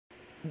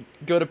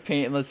go to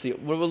paint and let's see.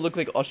 What would look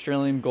like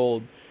Australian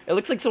gold? It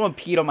looks like someone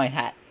peed on my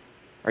hat.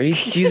 Are you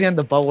cheesing on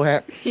the bubble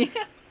hat? Yeah.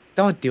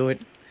 Don't do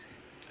it.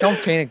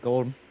 Don't paint it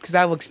gold, because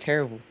that looks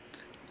terrible.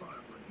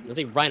 I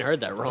think Ryan heard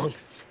that wrong.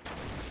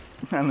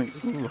 I'm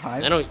like, ooh,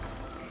 hive. I don't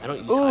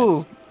use Ooh,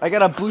 hives. I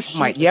got a boost.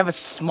 Mike, you have a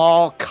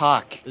small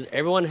cock. Does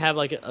everyone have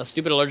like a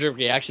stupid allergic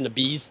reaction to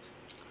bees?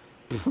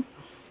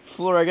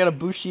 Floor, I got a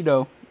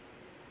Bushido.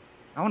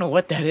 I don't know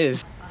what that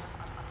is.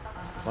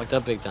 Fucked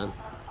up big time.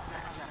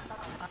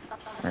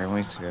 Alright,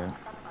 wait a go.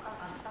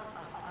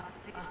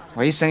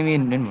 Why are you sending me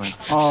an invite?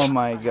 Oh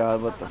my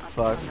god, what the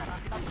fuck?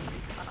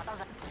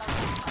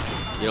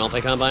 You don't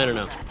play Combine or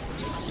no?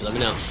 You let me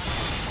know.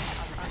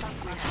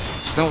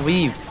 Just don't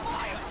leave.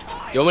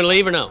 You want me to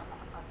leave or no?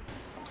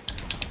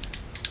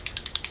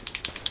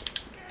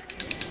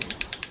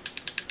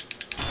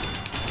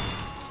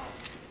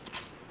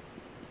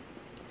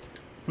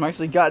 I'm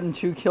actually gotten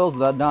 2 kills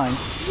without dying.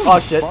 Oh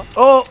shit.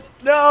 Oh,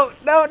 no,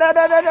 no, no,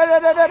 no, no, no, no,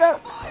 no, no, no.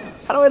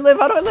 How do I live?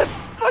 How do I live?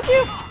 Fuck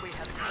you.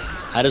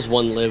 How does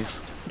one live?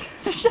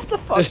 Shut the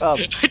fuck up.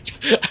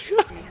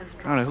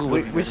 I don't know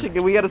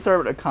who We gotta start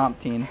with a comp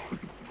team.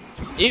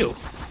 Ew.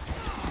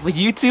 With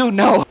you two?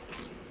 No.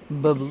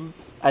 Bubbles.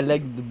 I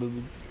like the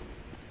bubbles.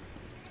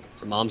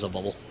 Her mom's a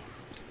bubble.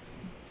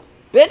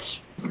 Bitch!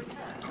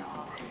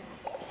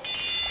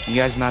 You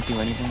guys not do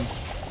anything?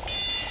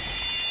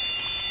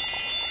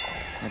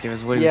 Like, there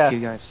was literally Yeah. 2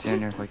 guys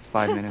standing there for like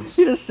 5 minutes.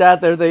 She just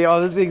sat there thinking,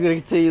 oh, this thing's gonna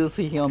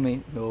continuously heal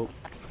me. Nope.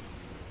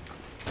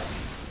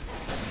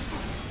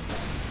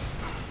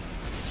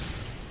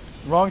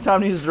 Wrong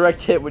time to use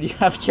direct hit when you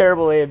have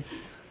terrible aim.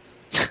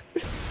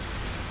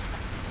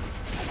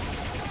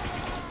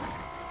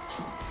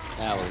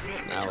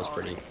 That was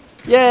pretty.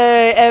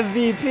 Yay,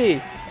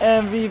 MVP!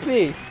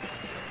 MVP!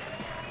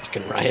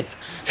 Fucking Ryan.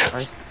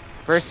 Alright.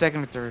 First,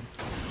 second, or third.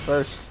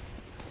 First,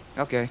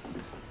 Okay.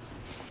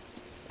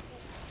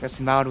 That's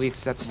mildly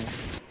acceptable.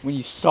 when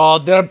you saw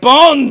their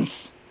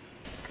bones!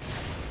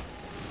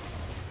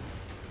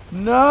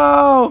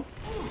 No!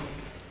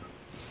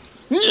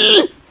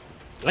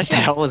 What the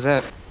hell was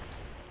that?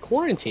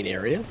 Quarantine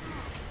area.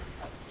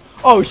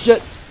 Oh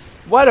shit!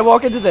 Why'd I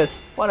walk into this?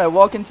 Why'd I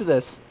walk into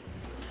this?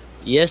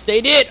 Yes, they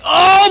did.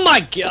 Oh my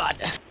god.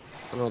 I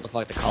don't know what the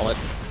fuck to call it.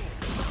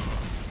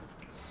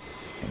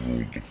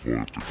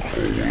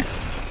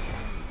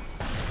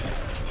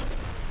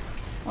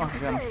 Oh, I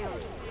got him.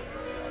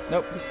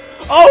 Nope.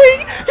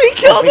 Oh, he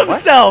killed Wait, what?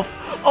 himself!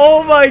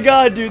 Oh my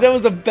god, dude, that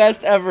was the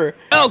best ever.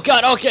 Oh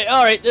god. Okay.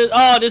 All right.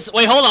 Oh, this.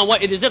 Wait. Hold on.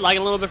 What is it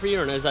lagging a little bit for you,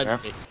 or no? Is that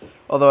just me?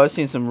 Although I've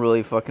seen some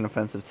really fucking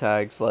offensive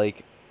tags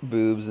like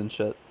boobs and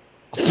shit.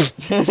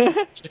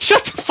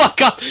 Shut the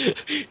fuck up.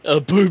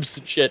 Boobs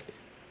and shit.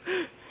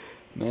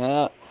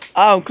 Man,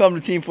 I don't come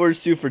to Team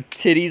Fortress 2 for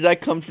titties. I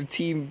come to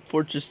Team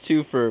Fortress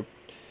 2 for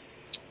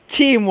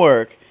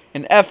teamwork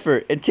and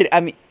effort and I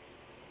mean,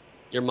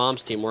 Your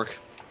mom's teamwork.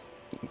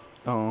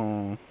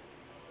 oh.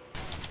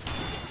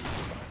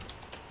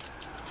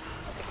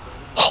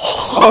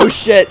 Oh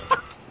shit.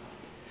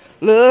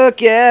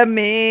 Look at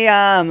me,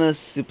 I'm a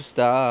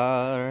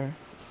superstar.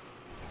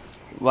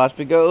 Watch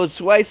me go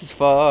twice as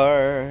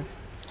far.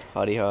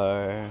 Hottie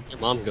har. Your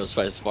mom goes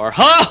twice as far.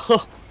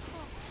 Ha!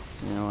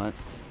 You know what?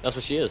 That's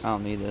what she is. I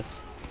don't need this.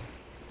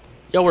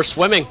 Yo, we're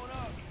swimming.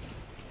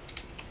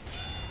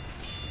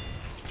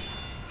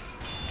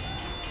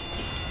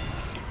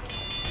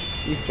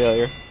 You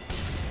failure.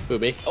 Who,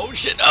 me? Oh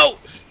shit, no!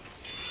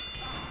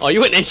 Oh,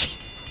 you went ninja.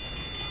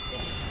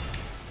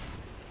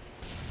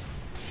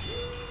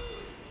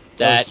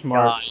 That was That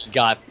smart. guy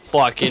got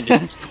fucking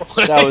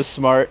destroyed. That was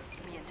smart.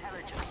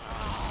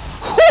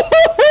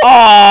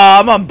 Aw,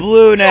 I'm on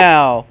blue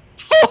now.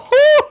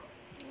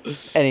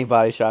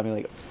 Anybody shot me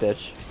like a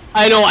bitch.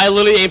 I know, I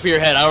literally aimed for your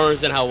head. I don't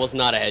understand how it was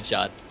not a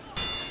headshot.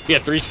 We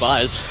had 3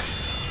 spies.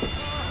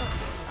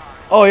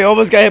 Oh, he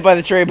almost got hit by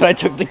the train, but I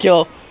took the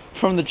kill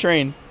from the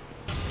train.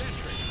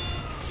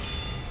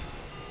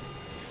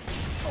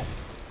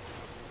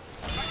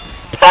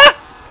 Ha!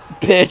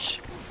 Bitch.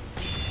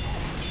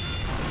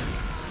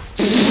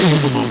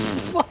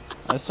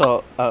 I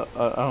saw. I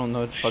don't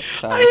know what the fuck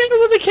to I say. hit him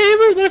with the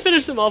camera, then I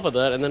finished him off with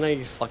that, and then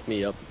he fucked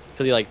me up.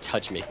 Because he, like,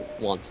 touched me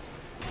once.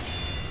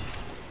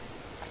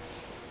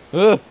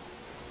 Ugh.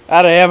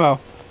 Out of ammo.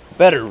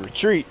 Better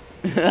retreat.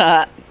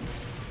 Uh-oh.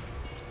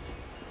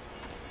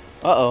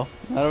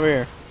 Not over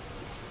here.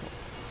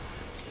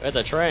 That's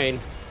a train,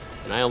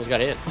 and I almost got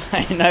hit.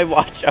 And I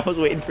watched. I was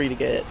waiting for you to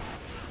get hit.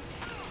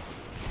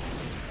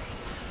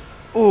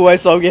 Ooh, I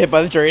saw him get hit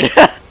by the train.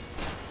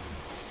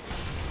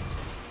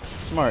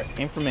 Smart.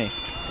 Aim for me.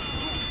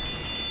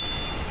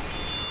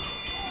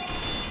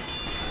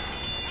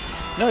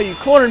 No, you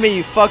cornered me,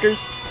 you fuckers.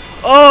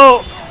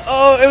 Oh!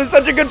 Oh, it was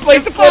such a good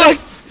place to put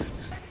it.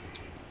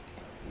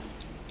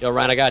 Yo,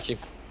 Ryan, I got you.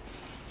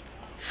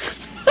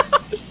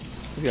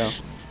 Let's go.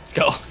 Let's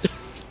go.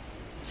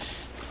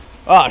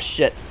 Oh,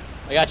 shit.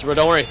 I got you, bro.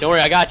 Don't worry. Don't worry.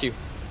 I got you.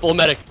 Full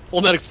medic.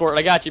 Full medic sport.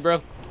 I got you,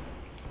 bro.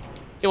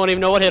 He won't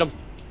even know what hit him.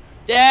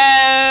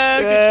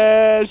 Damn!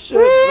 Yeah, shit,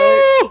 Woo!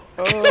 mate.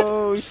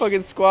 Oh, we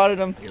fucking squatted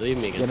him. You're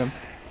leaving me Get again. him.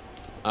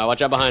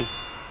 Watch out behind.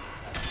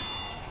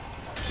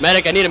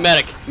 Medic, I need a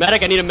medic.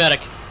 Medic, I need a medic.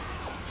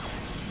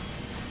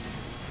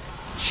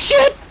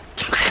 Shit!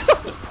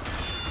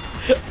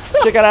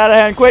 Shit got out of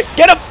hand, quick.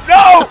 Get him!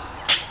 No!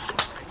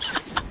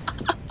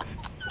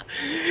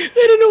 They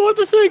didn't know what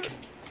to think.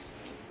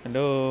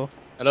 Hello.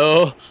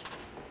 Hello?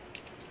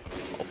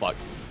 Oh, fuck.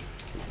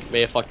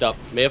 May have fucked up.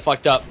 May have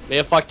fucked up. May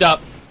have fucked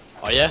up.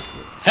 Oh, yeah?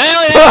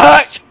 Hell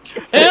yes!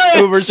 Hell yes!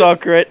 Uber saw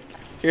crit.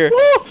 Here. Woo!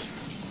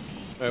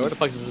 Alright, where the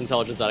fuck is this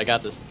intelligence at? I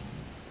got this.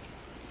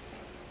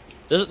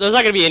 There's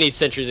not gonna be any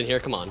sentries in here.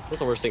 Come on. What's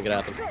the worst thing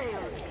that could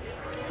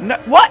happen? No,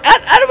 what?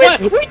 How do we?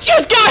 What? We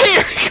just got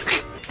here!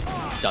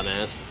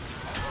 Dumbass.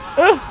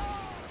 I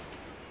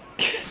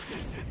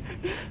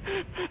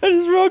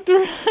just walked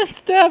around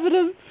stabbing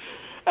him.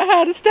 I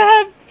had to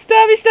stab.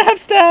 Stabby, stab,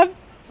 stab.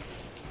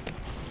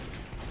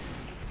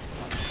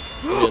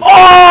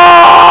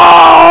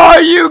 Oh,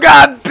 you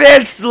got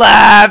bitch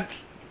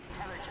slapped.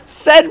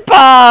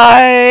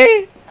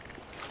 Senpai.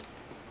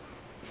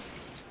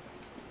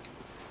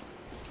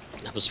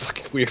 That was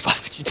fucking weird. Why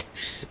would you do?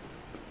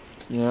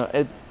 You know,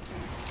 it.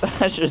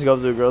 I should just go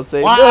up to a girl and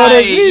say, Why? "Good,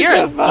 it's me, You're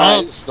a senpai."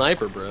 dumb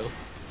sniper, bro.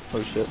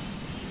 Oh shit.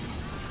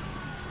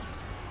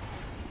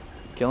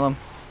 Kill him.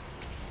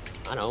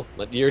 I know,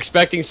 but you're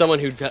expecting someone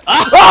who.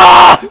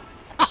 Ah!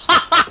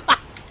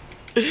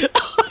 I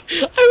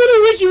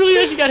really wish you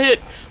really actually got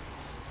hit.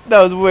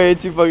 That was way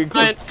too fucking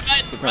close.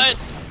 Ryan,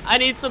 I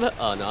need some.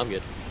 Oh no, I'm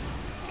good.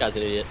 Guy's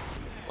an idiot.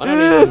 Why don't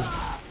I need some?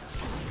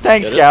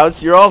 Thanks, Good.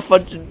 scouts. You're all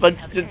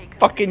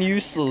fucking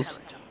useless.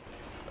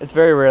 It's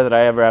very rare that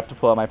I ever have to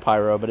pull out my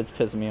pyro, but it's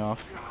pissing me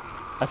off.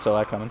 I saw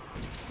that coming.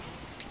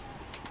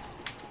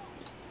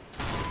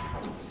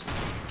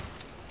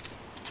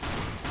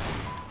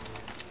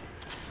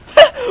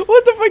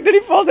 What the fuck, did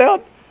he fall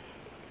down?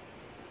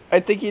 I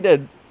think he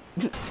did.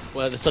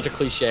 Well, that's such a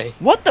cliche.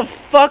 What the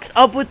fuck's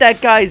up with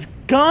that guy's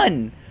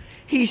gun?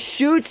 He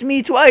shoots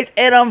me twice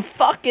and I'm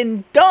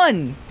fucking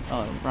done.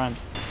 Oh, run.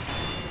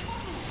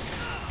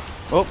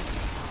 Oh.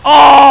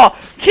 Oh,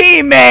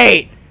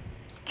 teammate!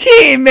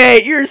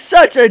 Teammate, you're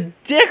such a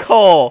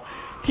dickhole.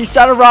 He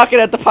shot a rocket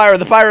at the pyro.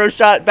 The pyro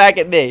shot back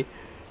at me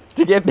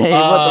to get me.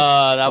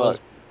 What the That fuck? was.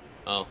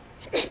 Oh.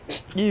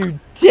 You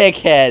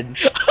dickhead.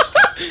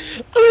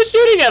 I was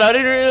shooting at him. I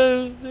didn't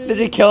realize. Did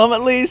you kill him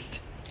at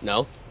least?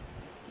 No.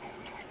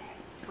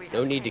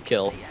 No need to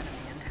kill.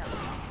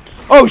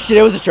 Oh shit,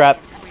 it was a trap.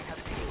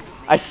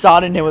 I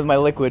sawed him with my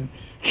liquid.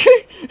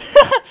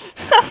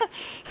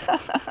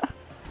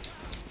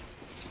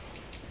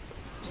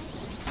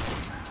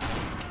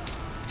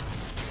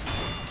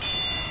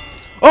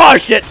 Oh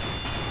shit!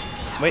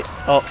 Wait,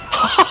 oh.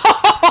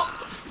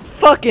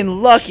 Fucking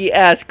lucky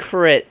ass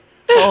crit.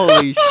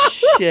 Holy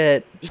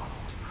shit.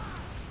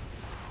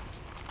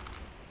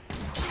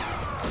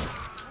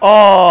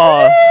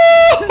 Oh!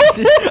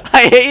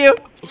 I hate you.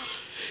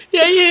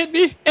 Yeah, you hit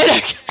me.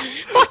 And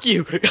fuck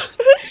you.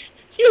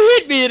 You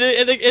hit me and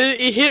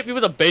it hit me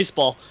with a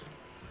baseball.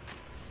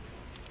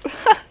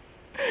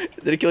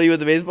 Did it kill you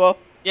with the baseball?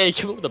 Yeah, you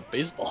killed me with a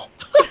baseball.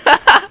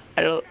 I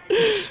don't.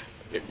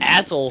 You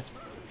asshole.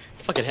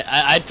 Fucking.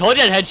 I told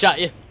you I'd headshot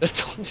you. I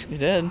told you. You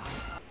did.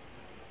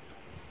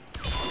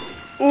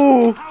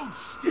 Ooh!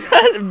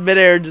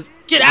 Midair just.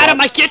 Get out of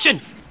my kitchen!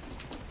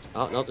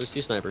 Oh no, there's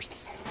two snipers.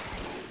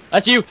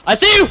 That's you. I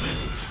see you.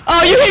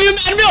 Oh, you hit me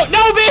with mad milk. No,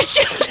 bitch.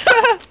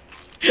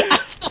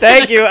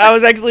 Thank you. I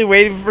was actually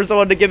waiting for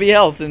someone to give me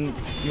health, and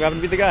you happen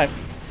to be the guy.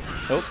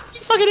 Oh. You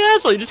fucking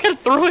asshole. You just gotta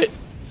throw it.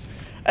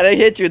 And I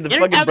hit you in the You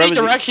didn't fucking have any bruise,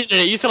 direction in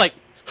it. You said like.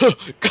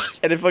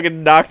 and it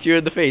fucking knocked you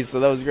in the face. So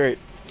that was great.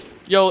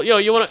 Yo,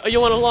 you want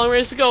a long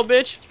range to go,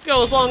 bitch? Let's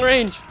go. It's long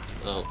range.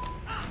 Oh.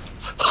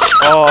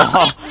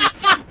 Oh.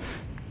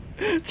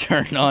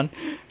 Turn on.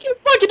 Get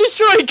fucking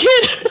destroyed,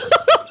 kid.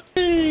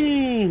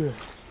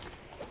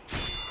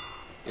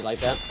 You like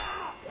that?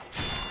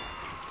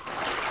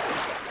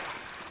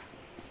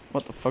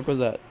 What the fuck was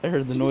that? I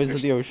heard the noise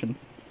of the ocean.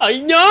 I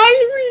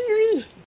know.